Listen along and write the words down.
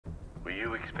Were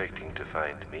you expecting to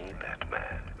find me,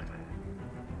 Batman?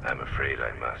 I'm afraid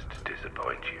I must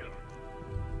disappoint you.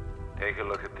 Take a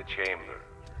look at the chamber.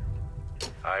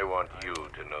 I want you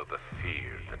to know the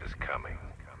fear that is coming.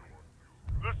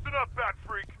 Listen up, Bat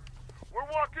Freak.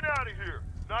 We're walking out of here,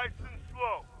 nice and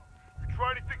slow. You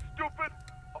try anything stupid,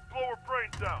 I'll blow her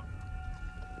brains out.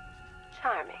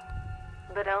 Charming.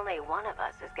 But only one of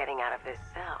us is getting out of this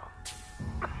cell.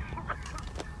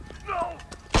 No!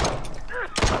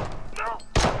 No!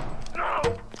 No!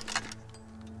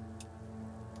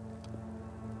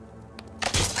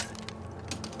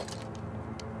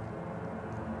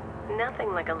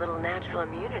 Nothing like a little natural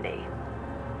immunity.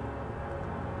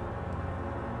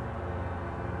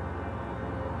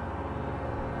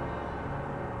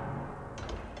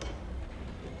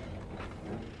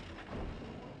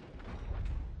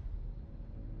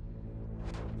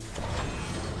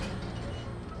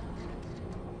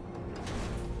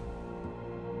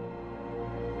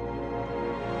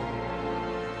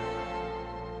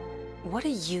 What are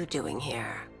you doing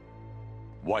here?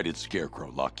 Why did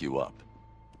Scarecrow lock you up?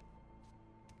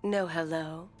 No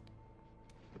hello?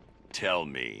 Tell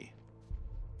me.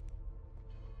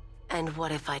 And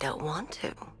what if I don't want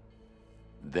to?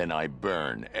 Then I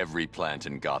burn every plant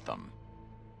in Gotham.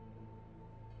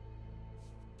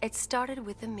 It started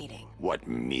with a meeting. What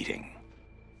meeting?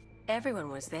 Everyone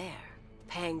was there.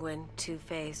 Penguin,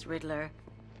 Two-Face, Riddler,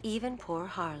 even poor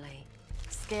Harley.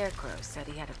 Scarecrow said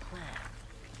he had a plan.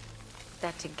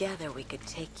 That together we could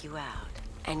take you out,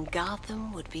 and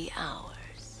Gotham would be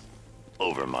ours.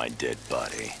 Over my dead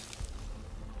body.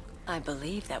 I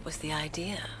believe that was the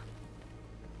idea.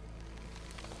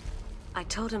 I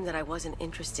told him that I wasn't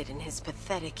interested in his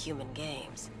pathetic human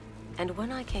games. And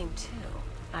when I came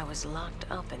to, I was locked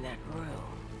up in that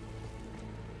room.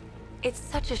 It's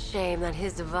such a shame that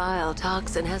his vile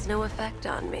toxin has no effect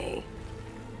on me.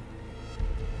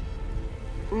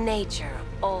 Nature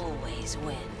always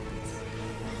wins.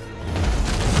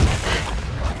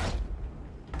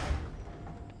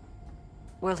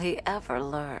 Will he ever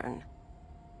learn?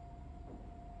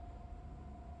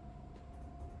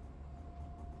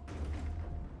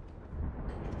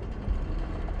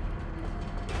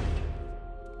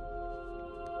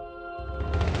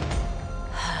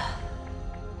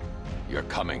 You're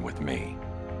coming with me.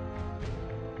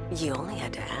 You only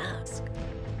had to ask.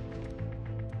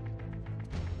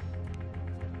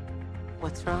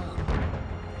 What's wrong?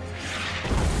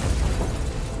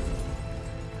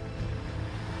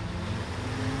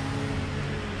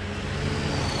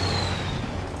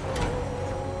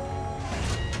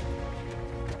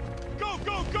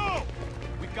 Go!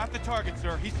 We've got the target,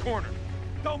 sir. He's cornered.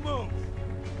 Don't move.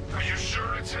 Are you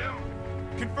sure it's him?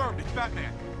 Confirmed, it's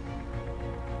Batman.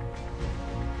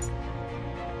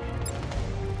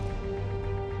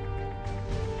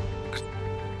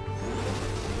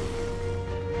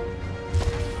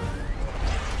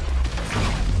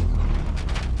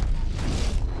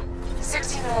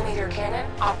 .60mm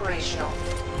cannon operational.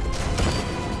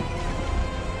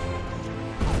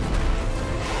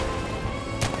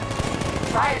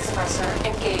 Riot suppressor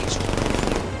engaged.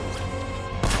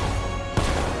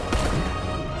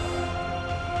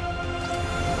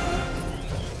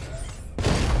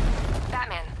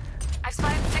 Batman, I've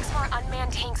spotted 6 more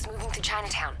unmanned tanks moving through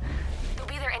Chinatown. They'll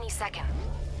be there any second.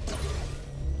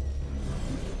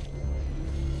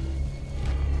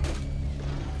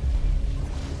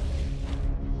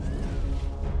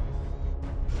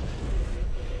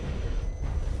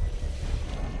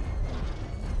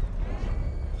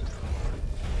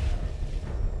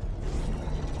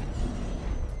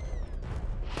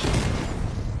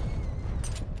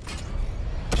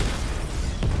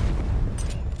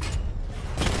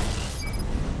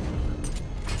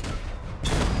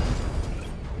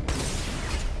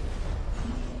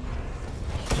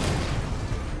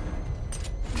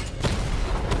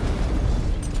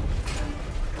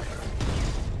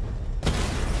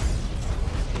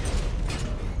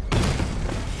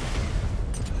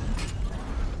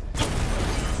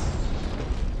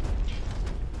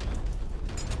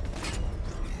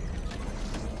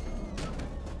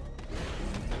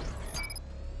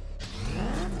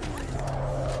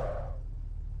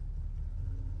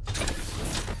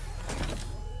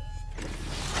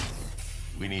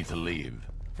 We need to leave.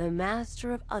 The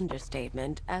master of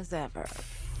understatement as ever.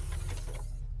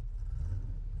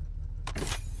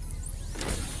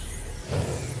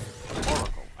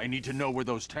 Oracle, I need to know where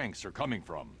those tanks are coming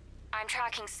from. I'm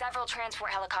tracking several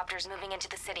transport helicopters moving into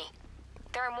the city.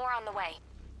 There are more on the way.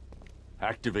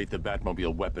 Activate the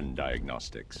Batmobile weapon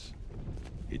diagnostics.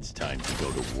 It's time to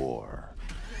go to war.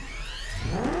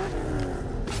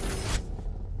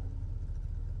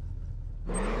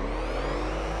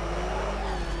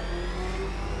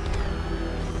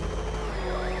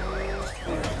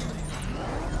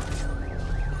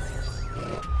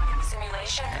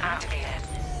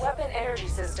 energy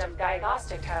system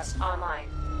diagnostic test online.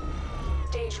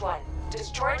 Stage 1.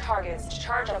 Destroy targets to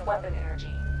charge up weapon energy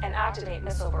and activate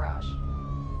missile barrage.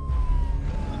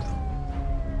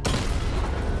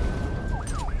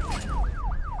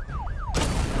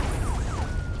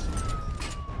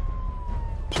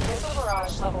 Missile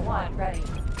barrage level 1 ready.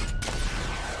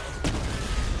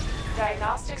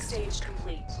 Diagnostic stage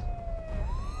complete.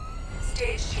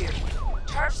 Stage 2.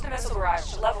 Charge the missile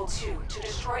barrage to level 2 to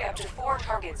destroy up to 4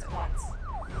 targets at once.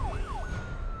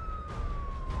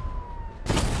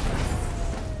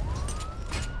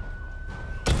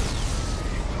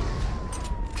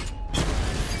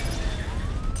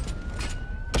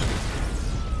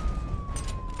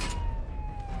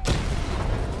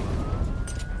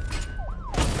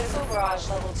 Missile barrage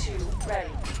level 2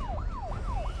 ready.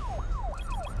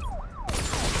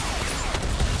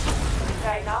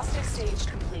 Diagnostic stage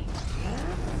complete.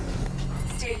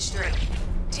 Stage 3.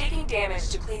 Taking damage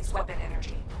depletes weapon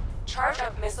energy. Charge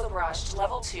up missile barrage to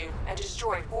level 2 and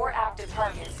destroy 4 active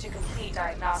targets to complete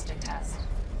diagnostic test.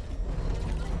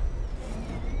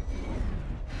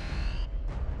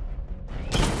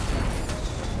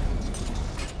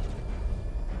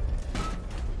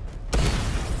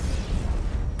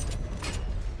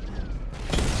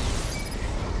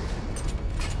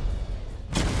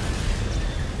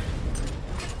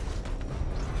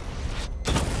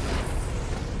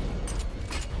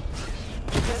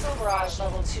 Missile barrage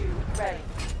level 2 ready.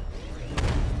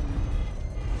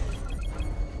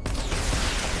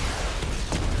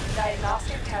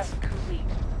 Diagnostic test complete.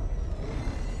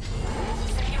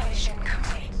 Simulation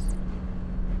complete.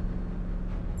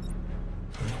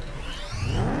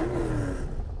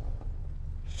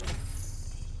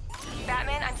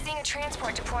 Batman, I'm seeing a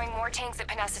transport deploying more tanks at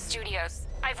Panessa Studios.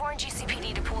 I've warned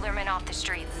GCPD to pull their men off the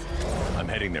streets. I'm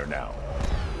heading there now.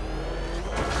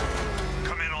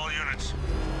 Come in, all units.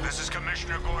 This is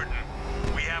Commissioner Gordon.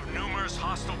 We have numerous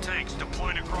hostile tanks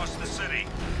deployed across the city.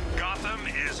 Gotham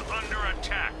is under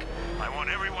attack. I want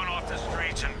everyone off the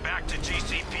streets and back to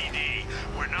GCPD.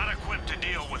 We're not equipped to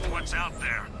deal with what's out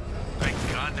there. Thank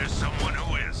God there's someone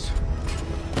who is.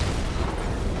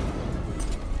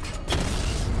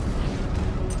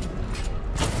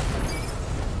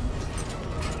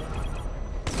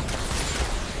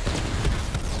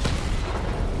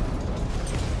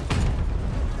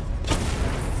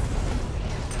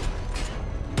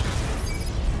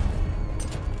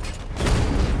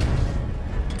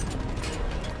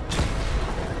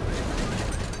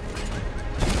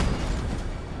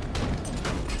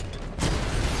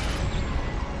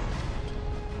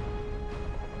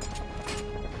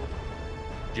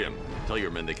 Jim, tell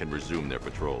your men they can resume their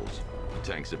patrols.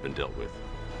 Tanks have been dealt with.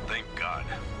 Thank God.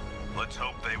 Let's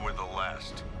hope they were the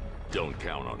last. Don't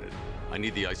count on it. I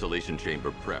need the isolation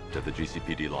chamber prepped at the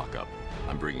GCPD lockup.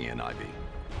 I'm bringing in Ivy.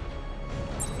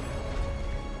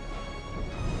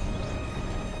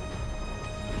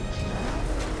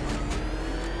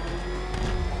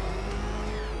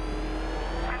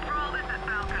 Control, this is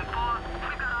Falcon 4.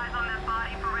 We've got eyes on that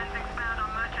body. Forensics found on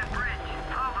Merchant Bridge.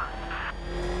 Over.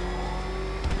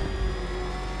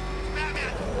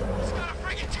 Batman! He's got a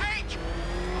friggin' tank!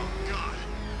 Oh, God.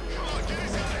 Come on, get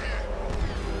us out of here!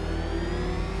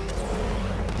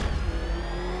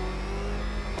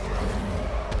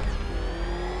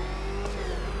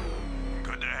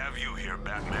 Good to have you here,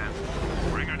 Batman.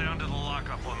 Bring her down to the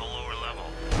lockup on the lower level.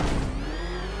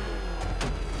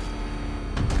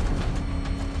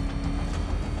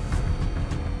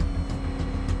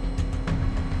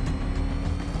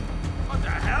 What the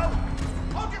hell?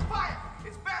 Hold your fire!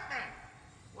 It's Batman!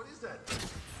 What is that?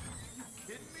 Are you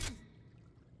kidding me?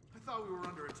 I thought we were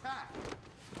under attack.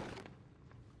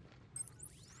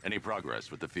 Any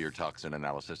progress with the fear toxin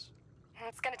analysis?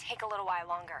 It's gonna take a little while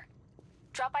longer.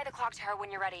 Drop by the clock tower when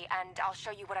you're ready, and I'll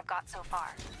show you what I've got so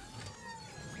far.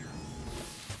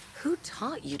 Who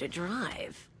taught you to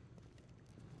drive?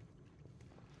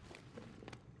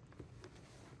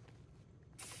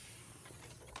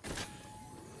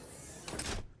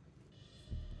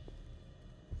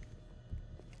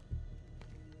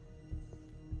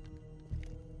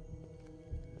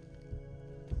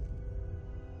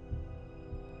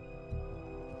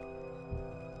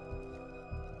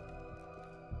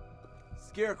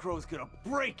 Scarecrow's gonna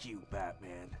break you,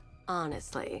 Batman.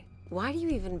 Honestly, why do you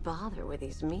even bother with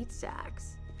these meat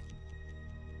sacks?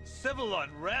 Civil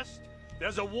unrest?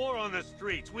 There's a war on the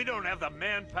streets. We don't have the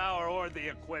manpower or the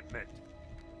equipment.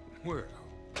 Well,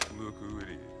 look who it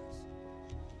is.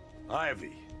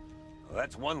 Ivy. Well,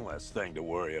 that's one less thing to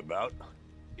worry about.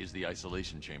 Is the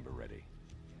isolation chamber ready?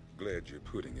 Glad you're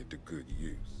putting it to good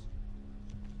use.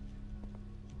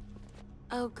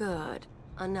 Oh, good.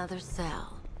 Another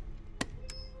cell.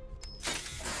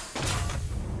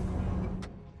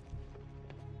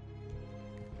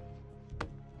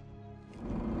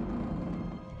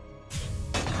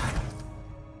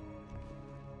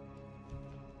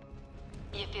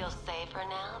 You feel safer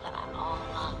now that I'm all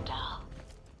locked up?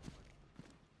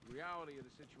 The reality of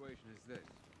the situation is this.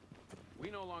 We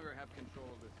no longer have control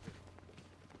of this city.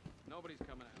 Nobody's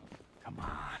coming out. Come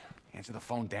on. Answer the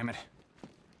phone, damn it.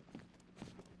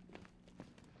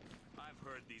 I've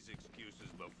heard these excuses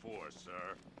before,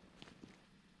 sir.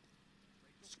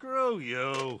 Screw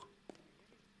you.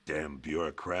 Damn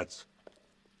bureaucrats.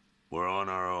 We're on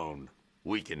our own.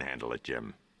 We can handle it,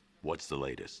 Jim. What's the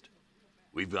latest?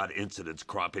 We've got incidents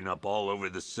cropping up all over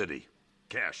the city.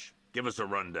 Cash, give us a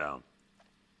rundown.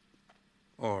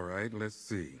 All right, let's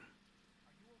see.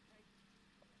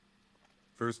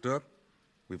 First up,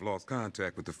 we've lost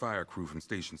contact with the fire crew from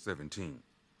Station 17.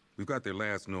 We've got their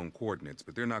last known coordinates,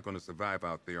 but they're not going to survive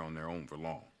out there on their own for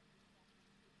long.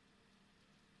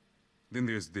 Then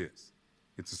there's this.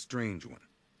 It's a strange one.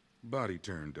 Body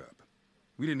turned up.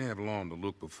 We didn't have long to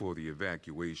look before the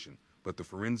evacuation, but the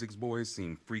forensics boys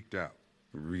seemed freaked out.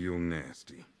 Real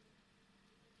nasty.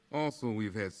 Also,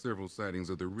 we've had several sightings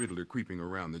of the Riddler creeping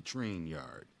around the train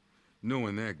yard.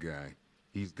 Knowing that guy,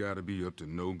 he's got to be up to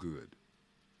no good.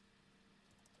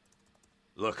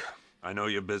 Look, I know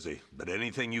you're busy, but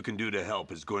anything you can do to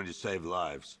help is going to save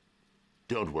lives.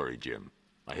 Don't worry, Jim.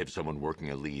 I have someone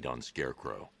working a lead on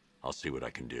Scarecrow. I'll see what I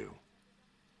can do.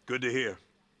 Good to hear.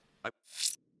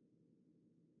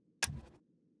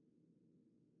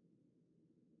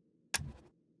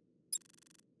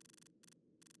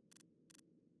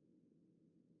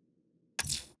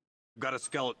 Got a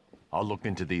skeleton. I'll look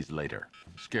into these later.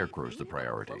 Scarecrow's the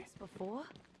priority. Before?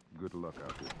 Good luck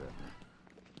out there, Batman.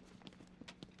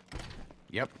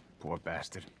 Yep, poor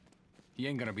bastard. He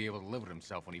ain't gonna be able to live with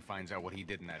himself when he finds out what he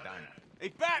did in that diner.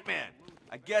 Hey, Batman!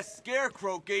 I guess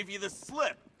Scarecrow gave you the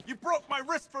slip. You broke my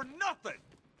wrist for nothing!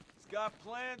 He's got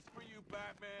plans for you,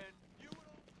 Batman. You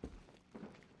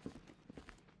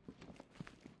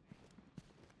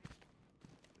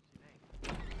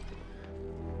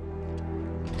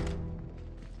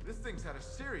This thing's had a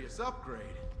serious upgrade.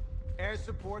 Air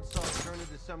support saw it turn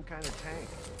into some kind of tank.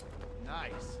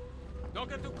 Nice. Don't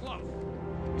get too close.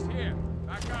 He's here.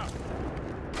 Back up.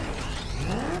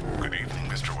 Good evening,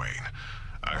 Mr. Wayne.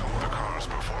 I hope the car's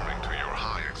performing to your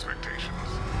high expectations.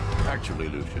 Actually,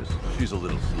 Lucius, she's a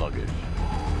little sluggish.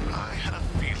 I had a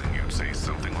feeling you'd say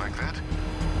something like that.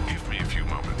 Give me a few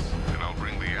moments, and I'll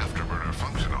bring the afterburner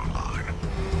function online.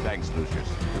 Thanks, Lucius.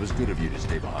 It was good of you to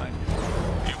stay behind.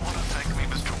 You want to thank me,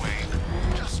 Mr.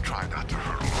 Wayne? Just try not to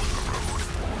hurtle off the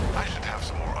road. I should have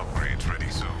some more upgrades ready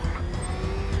soon.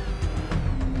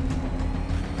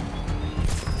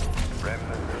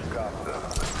 Remnants of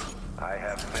Gotham, I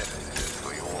have messages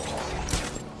for you all.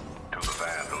 To the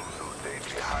vandals who stay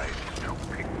behind to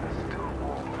pick the still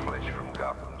warm flesh from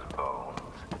Gotham's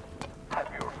bones. Have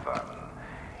your fun.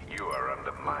 You are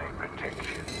under my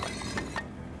protection.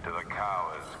 To the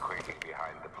cowards quaking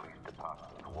behind the police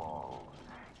department's walls,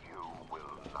 you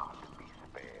will not be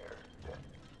spared.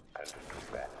 And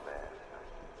to Batman,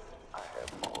 I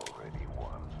have already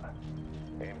won.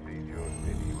 Emptied your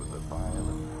city with the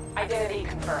violence. Identity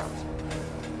confirmed.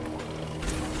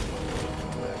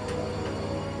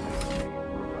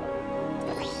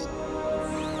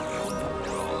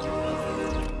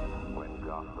 When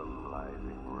Gotham lies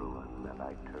in ruin, and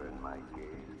I turn my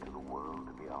gaze to the world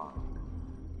beyond.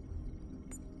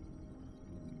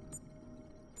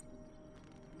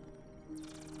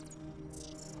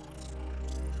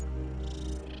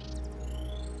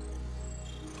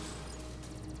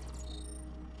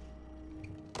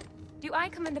 Do I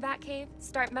come in the Batcave,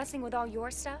 start messing with all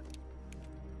your stuff?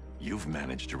 You've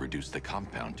managed to reduce the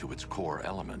compound to its core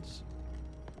elements.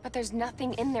 But there's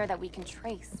nothing in there that we can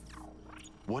trace.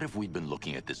 What if we've been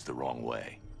looking at this the wrong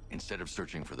way? Instead of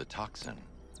searching for the toxin,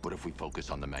 what if we focus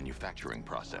on the manufacturing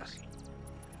process?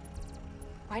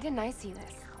 Why didn't I see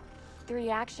this? The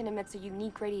reaction emits a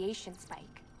unique radiation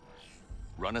spike.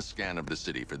 Run a scan of the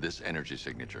city for this energy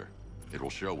signature. It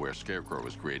will show where Scarecrow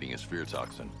is creating his fear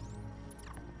toxin.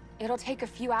 It'll take a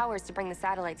few hours to bring the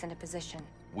satellites into position.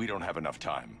 We don't have enough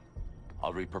time.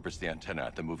 I'll repurpose the antenna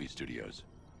at the movie studios.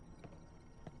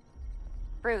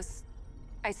 Bruce,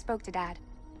 I spoke to Dad.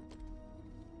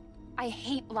 I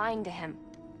hate lying to him.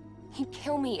 He'd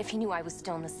kill me if he knew I was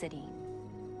still in the city.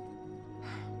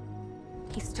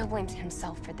 He still blames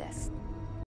himself for this.